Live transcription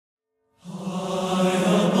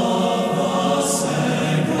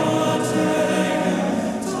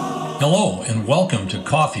Hello, and welcome to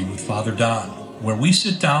Coffee with Father Don, where we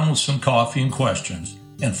sit down with some coffee and questions,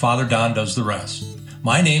 and Father Don does the rest.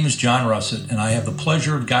 My name is John Russett, and I have the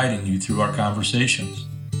pleasure of guiding you through our conversations,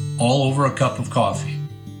 all over a cup of coffee,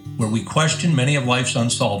 where we question many of life's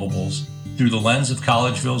unsolvables through the lens of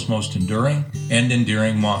Collegeville's most enduring and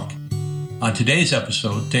endearing monk. On today's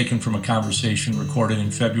episode, taken from a conversation recorded in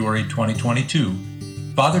February 2022,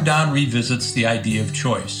 Father Don revisits the idea of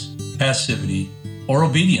choice, passivity, or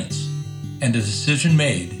obedience, and a decision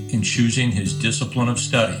made in choosing his discipline of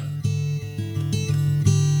study.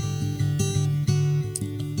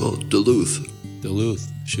 Well, Duluth.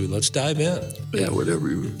 Shoot, let's dive in. Yeah, whatever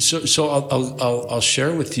you. So I'll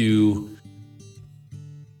share with you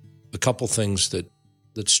a couple things that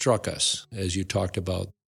struck us as you talked about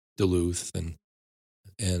Duluth and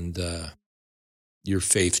your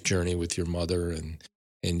faith journey with your mother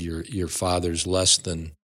and your father's less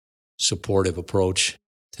than supportive approach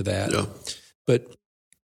to that. Yeah. But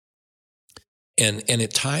and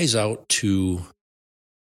it ties out to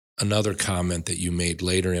another comment that you made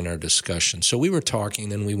later in our discussion. So we were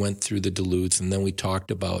talking and we went through the Duluth, and then we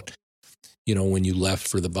talked about, when you left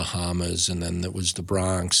for the Bahamas, and then it was the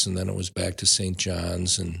Bronx, and then it was back to St.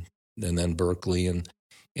 John's and then Berkeley. And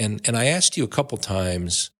I asked you a couple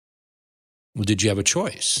times, well, did you have a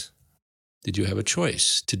choice? Did you have a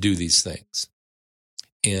choice to do these things?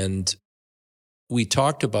 And we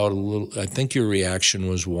talked about a little, I think your reaction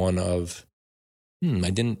was one of, I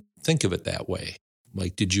didn't think of it that way.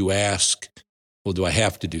 Like, did you ask, well, do I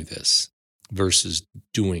have to do this versus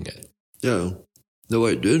doing it? Yeah. No,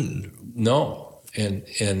 I didn't. No. And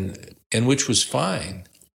which was fine.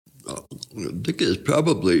 I think it's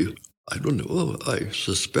probably, I don't know, I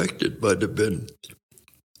suspect it might have been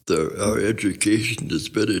our education as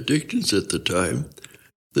Benedictines at the time,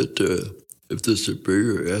 that if the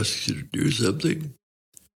superior asks you to do something,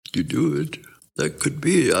 you do it. That could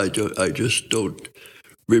be. I just don't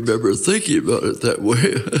remember thinking about it that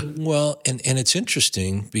way. Well, and it's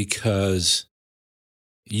interesting because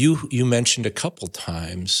you mentioned a couple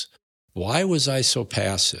times, why was I so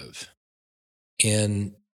passive?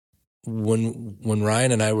 And when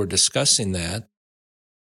Ryan and I were discussing that,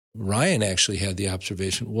 Ryan actually had the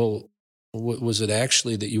observation, well, was it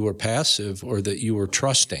actually that you were passive or that you were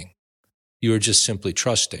trusting? You were just simply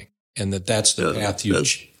trusting, and that's the path you...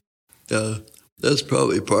 Yeah, that's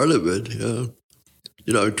probably part of it, yeah.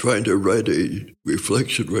 I'm trying to write a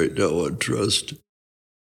reflection right now on trust.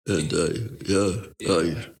 And, that's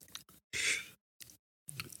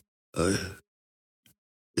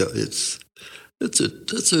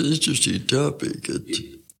an interesting topic.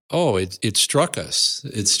 It struck us.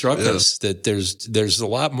 It struck us that there's a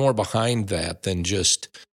lot more behind that than just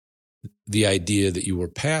the idea that you were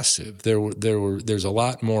passive. There's a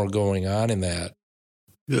lot more going on in that.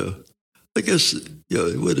 Yeah. I guess, it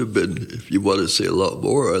would have been, if you want to say a lot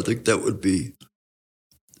more, I think that would be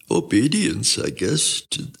obedience, I guess,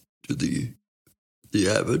 to the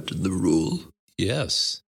habit and the rule.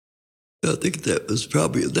 Yes. I think that was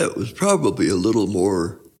probably a little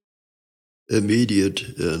more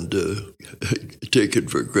immediate and taken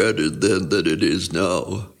for granted then than it is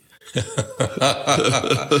now.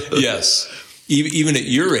 Yes. Even at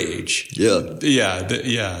your age. Yeah.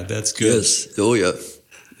 Yeah, that's good. Yes. Oh, yeah.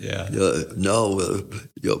 Yeah. Now,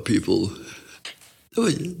 people. Oh,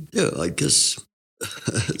 yeah. I guess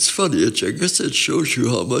it's funny. I guess it shows you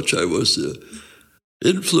how much I was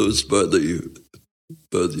influenced by the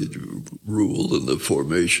rule and the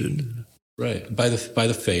formation. Right. By the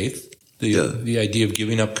faith, the idea of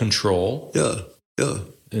giving up control. Yeah.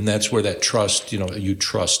 And that's where that trust. You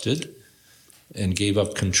trusted and gave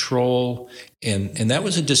up control, and that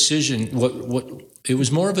was a decision. What it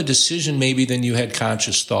was more of a decision maybe than you had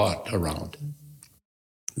conscious thought around.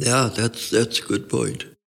 Yeah, that's a good point.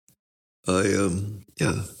 I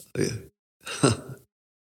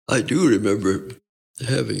do remember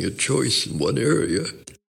having a choice in one area,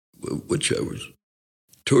 which I was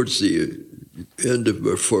towards the end of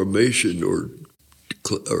my formation or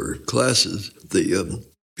classes. The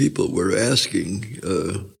people were asking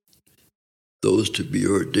those to be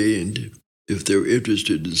ordained if they're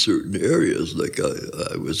interested in certain areas. Like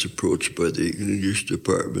I was approached by the English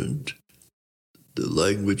department, the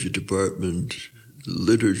language department,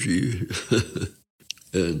 liturgy,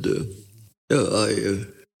 and I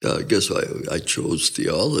guess I chose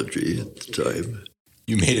theology at the time.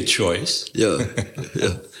 You made a choice. Yeah.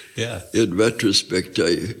 Yeah. In retrospect,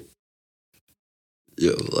 I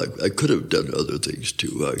could have done other things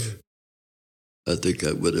too. I think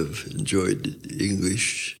I would have enjoyed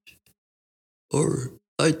English, or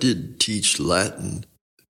I did teach Latin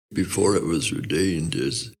before I was ordained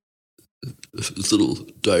as little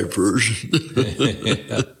diversion.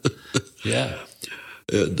 Yeah.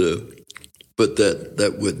 And but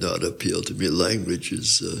that would not appeal to me. Language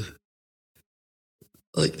is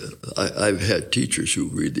like I've had teachers who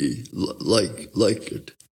really like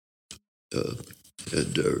it,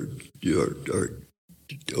 and are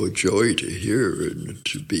a joy to hear and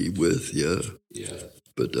to be with. Yeah.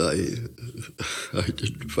 But I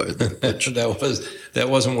didn't find that much. that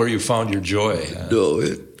wasn't where you found your joy. Huh? No,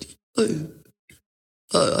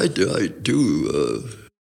 I do.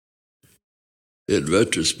 In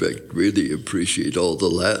retrospect, really appreciate all the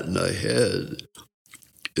Latin I had.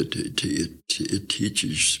 It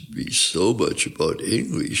teaches me so much about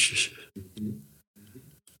English.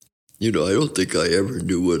 You know, I don't think I ever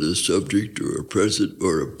knew what a subject or a present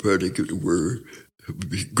or a predicate were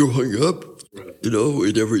growing up. Right. You know,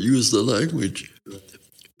 we never used the language. Right.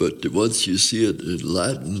 But once you see it in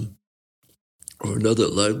Latin or another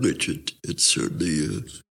language, it certainly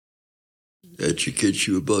educates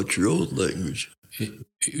you about your own language.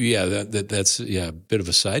 Yeah, that's a bit of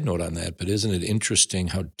a side note on that, but isn't it interesting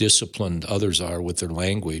how disciplined others are with their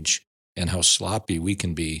language and how sloppy we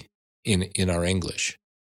can be in our English?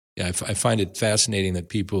 Yeah, I find it fascinating that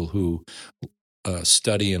people who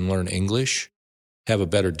study and learn English have a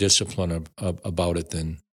better discipline about it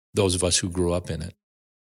than those of us who grew up in it.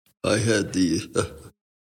 I had the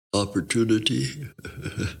opportunity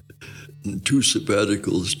in 2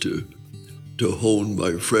 sabbaticals to hone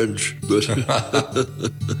my French, but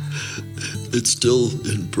it's still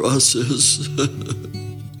in process.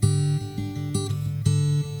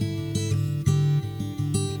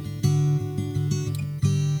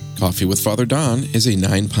 Coffee with Father Don is a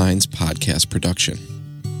Nine Pines podcast production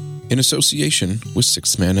in association with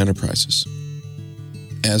Sixth Man Enterprises.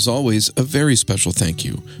 As always, a very special thank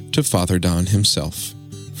you to Father Don himself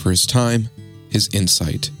for his time, his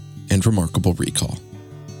insight, and remarkable recall.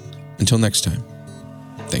 Until next time,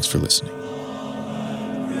 thanks for listening.